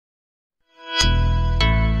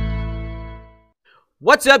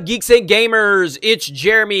What's up, geeks and gamers? It's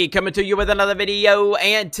Jeremy coming to you with another video,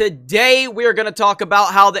 and today we're going to talk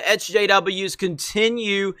about how the SJWs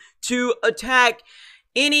continue to attack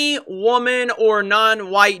any woman or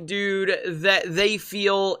non-white dude that they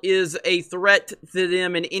feel is a threat to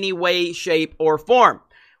them in any way, shape, or form.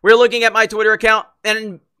 We're looking at my Twitter account,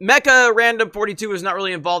 and Mecha Random 42 is not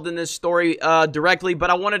really involved in this story directly, but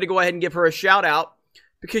I wanted to go ahead and give her a shout out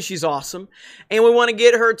because she's awesome, and we want to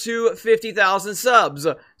get her to 50,000 subs.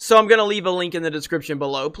 So I'm going to leave a link in the description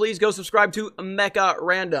below. Please go subscribe to Mecha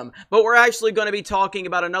Random. But we're actually going to be talking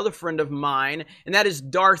about another friend of mine, and that is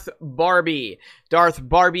Darth Barbie. Darth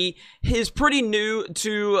Barbie is pretty new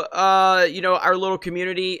to, our little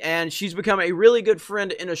community, and she's become a really good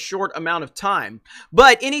friend in a short amount of time.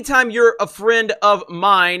 But anytime you're a friend of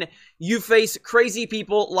mine, you face crazy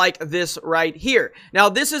people like this right here. Now,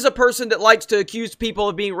 this is a person that likes to accuse people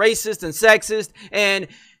of being racist and sexist and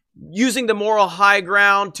using the moral high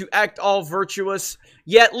ground to act all virtuous.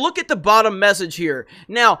 Yet, look at the bottom message here.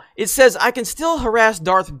 Now, it says, I can still harass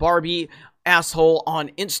Darth Barbie, asshole, on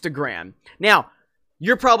Instagram. Now,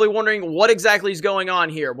 you're probably wondering what exactly is going on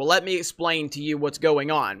here. Well, let me explain to you what's going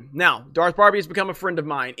on. Now, Darth Barbie has become a friend of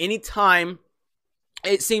mine. Anytime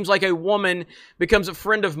it seems like a woman becomes a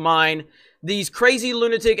friend of mine, these crazy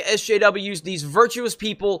lunatic SJWs, these virtuous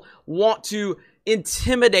people, want to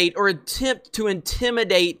intimidate or attempt to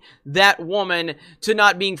intimidate that woman to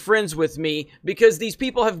not being friends with me, because these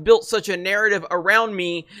people have built such a narrative around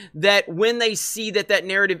me that when they see that that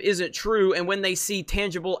narrative isn't true, and when they see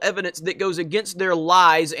tangible evidence that goes against their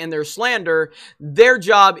lies and their slander, their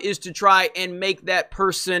job is to try and make that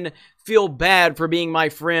person feel bad for being my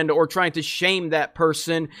friend or trying to shame that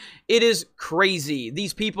person. It is crazy.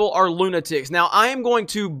 These people are lunatics. Now, I am going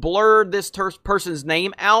to blur this person's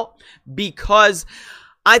name out because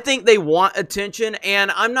I think they want attention,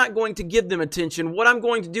 and I'm not going to give them attention. What I'm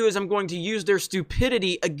going to do is I'm going to use their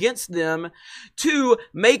stupidity against them to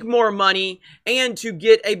make more money and to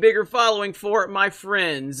get a bigger following for my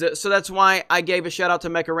friends. So that's why I gave a shout out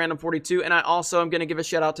to Mecha Random 42, and I also am going to give a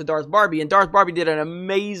shout out to Darth Barbie. And Darth Barbie did an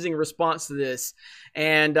amazing response to this,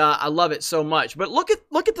 and I love it so much. But look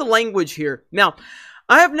at the language here. Now,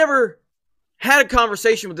 I have never had a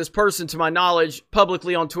conversation with this person, to my knowledge,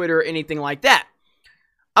 publicly on Twitter or anything like that.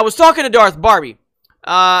 I was talking to Darth Barbie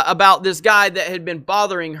about this guy that had been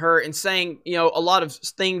bothering her and saying, a lot of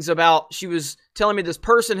things about, she was telling me this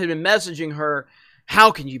person had been messaging her, how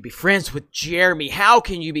can you be friends with Jeremy? How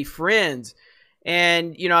can you be friends?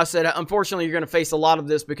 And, I said, unfortunately, you're going to face a lot of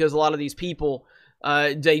this because a lot of these people,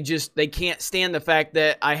 they can't stand the fact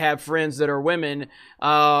that I have friends that are women,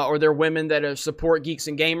 or they're women that support Geeks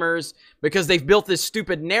and Gamers, because they've built this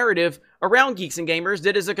stupid narrative around Geeks and Gamers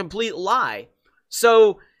that is a complete lie.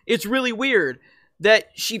 So it's really weird that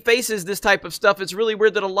she faces this type of stuff. It's really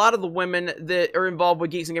weird that a lot of the women that are involved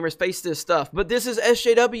with Geeks and Gamers face this stuff. But this is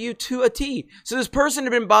SJW to a T. So this person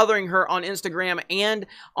had been bothering her on Instagram and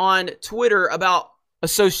on Twitter about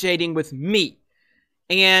associating with me.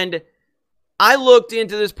 And I looked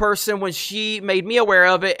into this person when she made me aware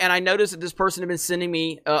of it, and I noticed that this person had been sending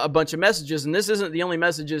me a bunch of messages, and this isn't the only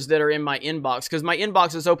messages that are in my inbox, because my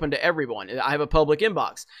inbox is open to everyone. I have a public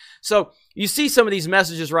inbox. So you see some of these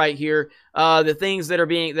messages right here, the things that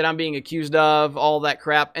I'm being accused of, all that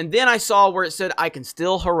crap, and then I saw where it said I can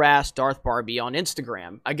still harass Darth Barbie on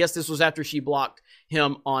Instagram. I guess this was after she blocked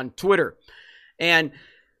him on Twitter. And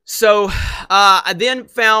so I then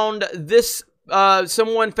found this.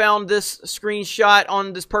 Someone found this screenshot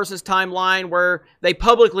on this person's timeline where they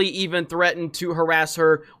publicly even threatened to harass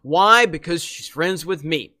her. Why? Because she's friends with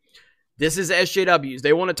me. This is SJWs.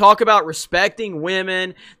 They want to talk about respecting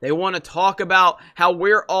women. They want to talk about how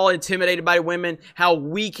we're all intimidated by women, how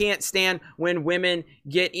we can't stand when women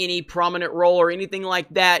get any prominent role or anything like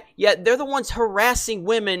that. Yet they're the ones harassing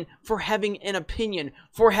women for having an opinion,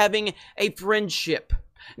 for having a friendship.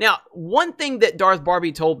 Now, one thing that Darth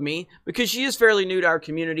Barbie told me, because she is fairly new to our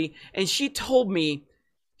community, and she told me,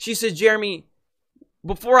 she said, Jeremy,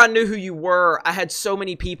 before I knew who you were, I had so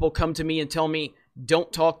many people come to me and tell me,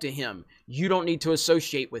 don't talk to him. You don't need to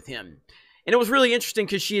associate with him. And it was really interesting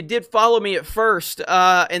because she did follow me at first,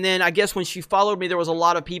 and then I guess when she followed me, there was a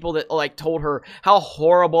lot of people that told her how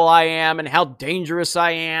horrible I am and how dangerous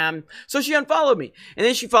I am. So she unfollowed me, and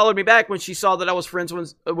then she followed me back when she saw that I was friends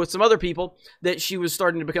with some other people that she was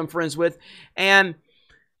starting to become friends with. And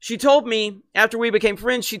she told me, after we became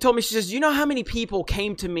friends, she says, you know how many people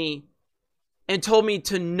came to me and told me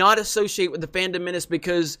to not associate with the Fandom Menace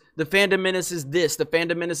because the Fandom Menace is this, the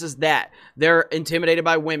Fandom Menace is that. They're intimidated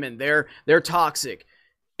by women. They're toxic.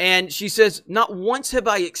 And she says, not once have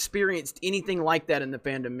I experienced anything like that in the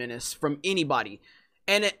Fandom Menace from anybody.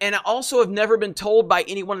 And I also have never been told by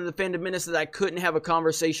anyone in the Fandom Menace that I couldn't have a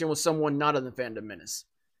conversation with someone not in the Fandom Menace.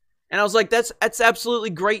 And I was like, that's absolutely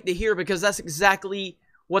great to hear, because that's exactly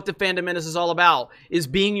what the Fandom Menace is all about, is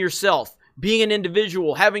being yourself, being an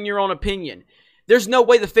individual, having your own opinion. There's no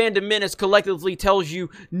way the Fandom Menace collectively tells you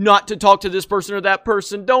not to talk to this person or that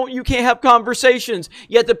person. You can't have conversations.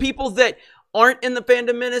 Yet the people that aren't in the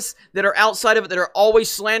Fandom Menace, that are outside of it, that are always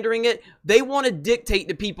slandering it, they want to dictate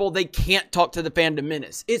to people they can't talk to the Fandom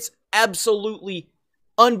Menace. It's absolutely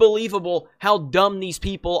unbelievable how dumb these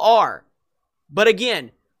people are. But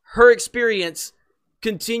again, her experience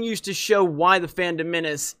continues to show why the Fandom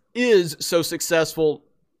Menace is so successful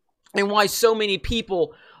and why so many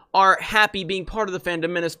people are happy being part of the Fandom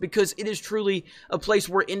Menace, because it is truly a place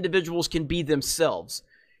where individuals can be themselves.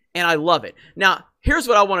 And I love it. Now, here's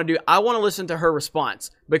what I want to do. I want to listen to her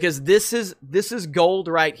response, because this is gold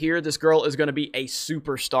right here. This girl is going to be a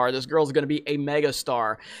superstar. This girl is going to be a mega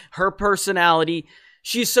star. Her personality,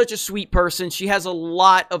 she's such a sweet person. She has a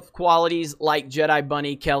lot of qualities like Jedi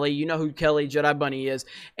Bunny Kelly. You know who Kelly Jedi Bunny is.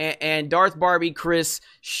 And Darth Barbie Chris,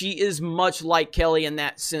 she is much like Kelly in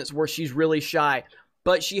that sense, where she's really shy.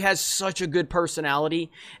 But she has such a good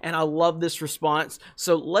personality, and I love this response.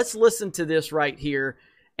 So let's listen to this right here.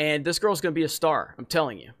 And this girl's going to be a star, I'm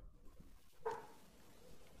telling you.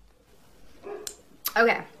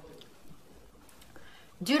 Okay.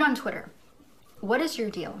 Dude on Twitter, what is your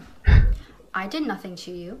deal? I did nothing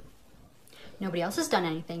to you. Nobody else has done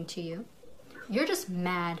anything to you. You're just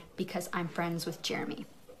mad because I'm friends with Jeremy.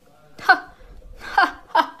 Ha! Ha!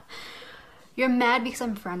 Ha! You're mad because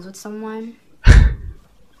I'm friends with someone?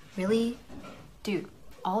 Really? Dude,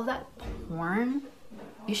 all of that porn?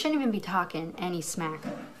 You shouldn't even be talking any smack.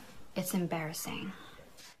 It's embarrassing.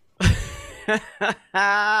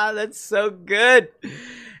 That's so good.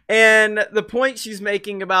 And the point she's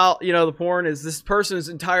making about, you know, the porn is this person's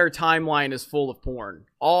entire timeline is full of porn.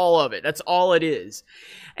 All of it. That's all it is.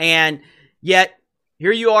 And yet,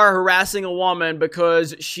 here you are harassing a woman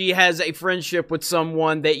because she has a friendship with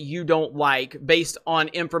someone that you don't like based on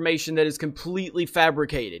information that is completely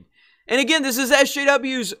fabricated. And again, this is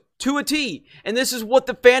SJWs to a T. And this is what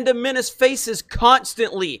the Fandom Menace faces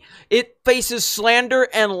constantly. It faces slander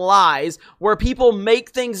and lies where people make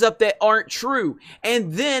things up that aren't true.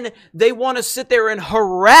 And then they want to sit there and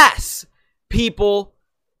harass people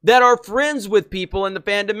that are friends with people in the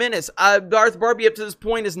Fandom Menace. Darth Barbie up to this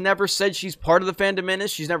point has never said she's part of the Fandom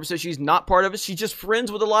Menace. She's never said she's not part of it. She's just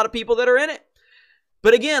friends with a lot of people that are in it.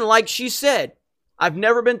 But again, like she said, I've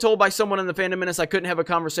never been told by someone in the Fandom Menace I couldn't have a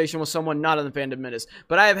conversation with someone not in the Fandom Menace.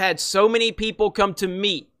 But I have had so many people come to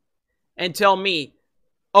me and tell me,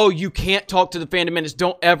 oh, you can't talk to the Fandom Menace.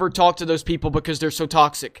 Don't ever talk to those people because they're so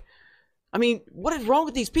toxic. I mean, what is wrong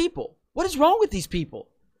with these people? What is wrong with these people?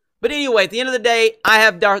 But anyway, at the end of the day, I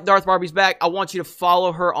have Darth Barbie's back. I want you to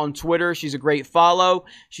follow her on Twitter. She's a great follow.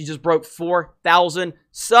 She just broke 4,000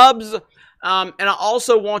 subs. And I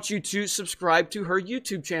also want you to subscribe to her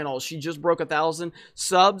YouTube channel. She just broke 1,000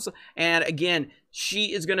 subs. And again,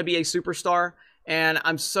 she is going to be a superstar. And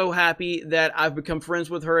I'm so happy that I've become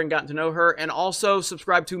friends with her and gotten to know her. And also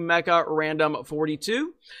subscribe to Mecha Random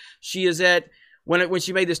 42. She is at, when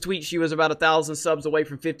she made this tweet, she was about 1,000 subs away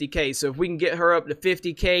from 50K. So if we can get her up to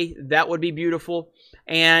 50K, that would be beautiful.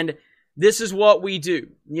 And this is what we do.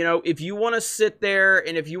 You know, if you want to sit there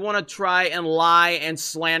and if you want to try and lie and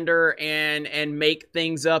slander and make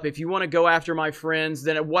things up, if you want to go after my friends,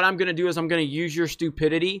 then what I'm going to do is I'm going to use your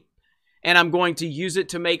stupidity and I'm going to use it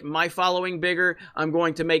to make my following bigger. I'm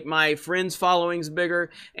going to make my friends' followings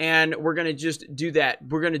bigger, and we're going to just do that.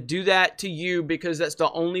 We're going to do that to you because that's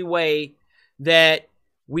the only way that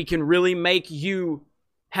we can really make you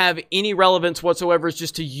have any relevance whatsoever, is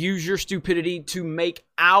just to use your stupidity to make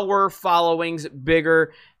our followings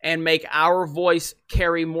bigger and make our voice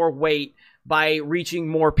carry more weight by reaching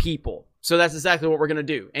more people. So that's exactly what we're going to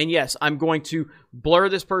do. And yes, I'm going to blur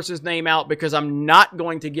this person's name out because I'm not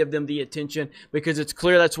going to give them the attention because it's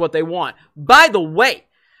clear that's what they want. By the way,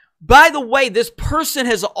 this person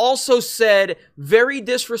has also said very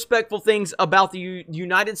disrespectful things about the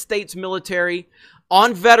United States military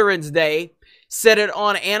on Veterans Day. Said it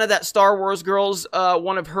on Anna, that Star Wars girl's,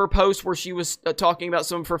 one of her posts where she was talking about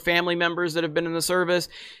some of her family members that have been in the service.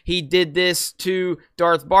 He did this to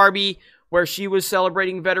Darth Barbie, where she was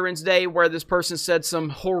celebrating Veterans Day, where this person said some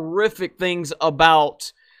horrific things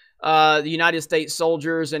about the United States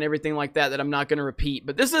soldiers and everything like that I'm not going to repeat.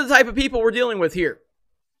 But this is the type of people we're dealing with here.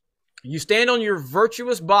 You stand on your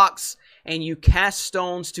virtuous box and you cast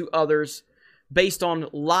stones to others based on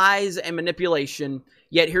lies and manipulation.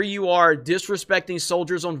 Yet here you are disrespecting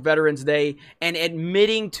soldiers on Veterans Day and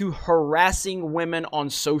admitting to harassing women on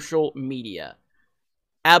social media.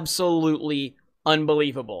 Absolutely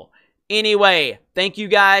unbelievable. Anyway, thank you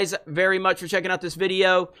guys very much for checking out this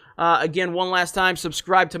video. Again, one last time,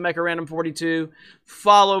 subscribe to MechaRandom42.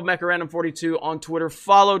 Follow MechaRandom42 on Twitter.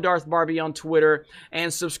 Follow Darth Barbie on Twitter.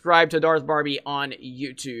 And subscribe to Darth Barbie on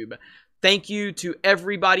YouTube. Thank you to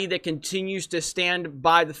everybody that continues to stand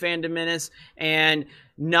by the Fandom Menace and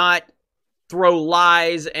not throw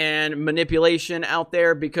lies and manipulation out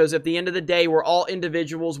there, because at the end of the day, we're all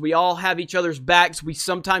individuals. We all have each other's backs. We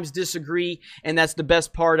sometimes disagree, and that's the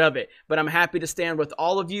best part of it. But I'm happy to stand with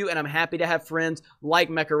all of you, and I'm happy to have friends like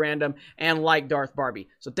MechaRandom and like Darth Barbie.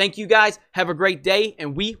 So thank you guys. Have a great day,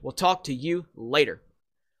 and we will talk to you later.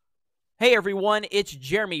 Hey everyone, it's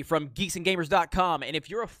Jeremy from geeksandgamers.com, and if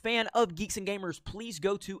you're a fan of Geeks and Gamers, please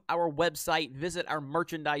go to our website, visit our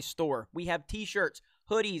merchandise store. We have t-shirts,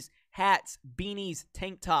 hoodies, hats, beanies,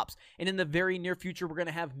 tank tops, and in the very near future, we're going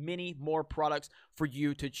to have many more products for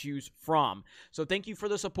you to choose from. So thank you for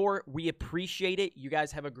the support. We appreciate it. You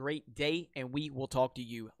guys have a great day, and we will talk to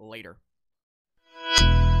you later.